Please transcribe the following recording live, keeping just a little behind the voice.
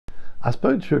I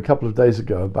spoke to you a couple of days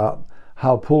ago about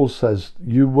how Paul says,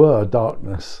 you were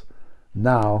darkness,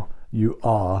 now you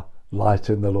are light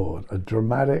in the Lord. A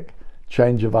dramatic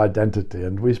change of identity.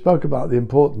 And we spoke about the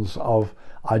importance of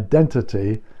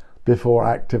identity before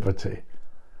activity.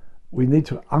 We need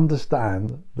to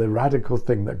understand the radical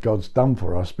thing that God's done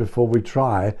for us before we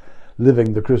try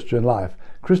living the Christian life.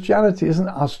 Christianity isn't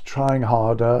us trying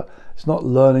harder. It's not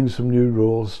learning some new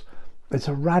rules. It's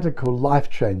a radical life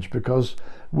change because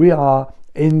we are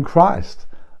in Christ.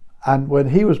 And when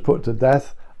he was put to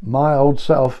death, my old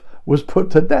self was put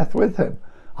to death with him.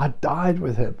 I died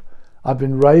with him. I've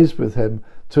been raised with him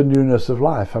to newness of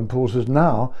life. And Paul says,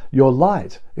 now you're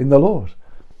light in the Lord.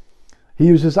 He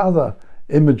uses other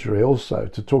imagery also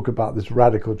to talk about this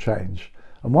radical change.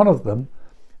 And one of them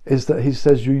is that he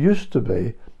says, you used to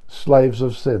be slaves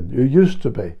of sin. You used to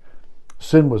be.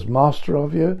 Sin was master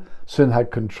of you. Sin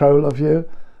had control of you.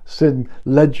 Sin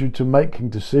led you to making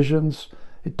decisions.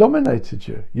 It dominated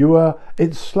you. You were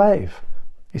its slave.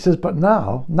 He says, but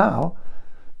now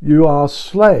you are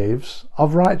slaves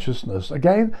of righteousness.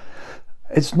 Again,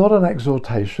 it's not an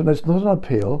exhortation. It's not an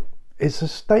appeal. It's a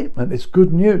statement. It's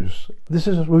good news. This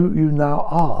is who you now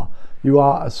are. You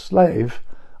are a slave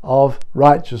of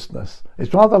righteousness.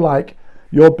 It's rather like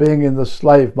you're being in the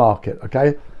slave market,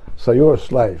 okay? So you're a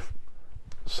slave.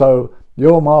 So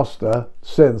your master,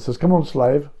 sin, says, come on,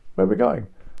 slave, where are we going?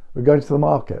 We're going to the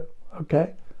market,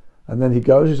 okay? And then he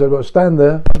goes, he says, well, stand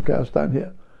there. Okay, I'll stand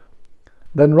here.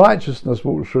 Then righteousness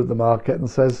walks through the market and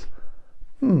says,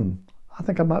 I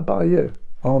think I might buy you.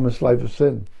 Oh, I'm a slave of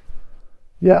sin.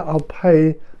 Yeah, I'll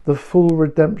pay the full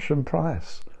redemption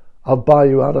price. I'll buy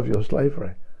you out of your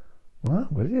slavery. Well,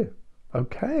 will you?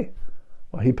 Okay.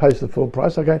 Well, he pays the full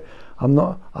price. Okay, I'm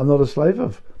not a slave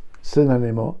of sin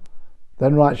anymore.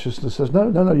 Then righteousness says,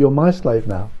 no, you're my slave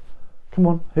now. Come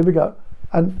on, here we go.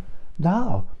 And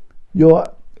now you're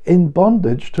in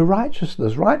bondage to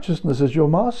righteousness. Righteousness is your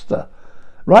master.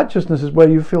 Righteousness is where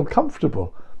you feel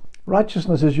comfortable.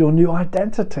 Righteousness is your new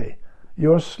identity.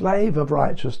 You're a slave of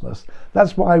righteousness.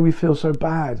 That's why we feel so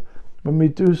bad when we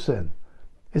do sin.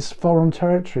 It's foreign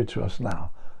territory to us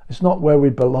now. It's not where we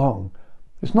belong.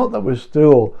 It's not that we're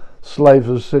still slaves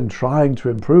of sin trying to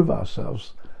improve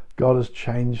ourselves. God has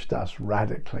changed us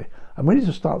radically. And we need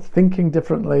to start thinking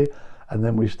differently, and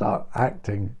then we start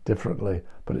acting differently.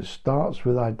 But it starts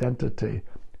with identity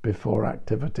before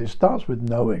activity. It starts with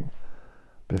knowing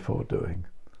before doing.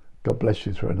 God bless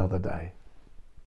you through another day.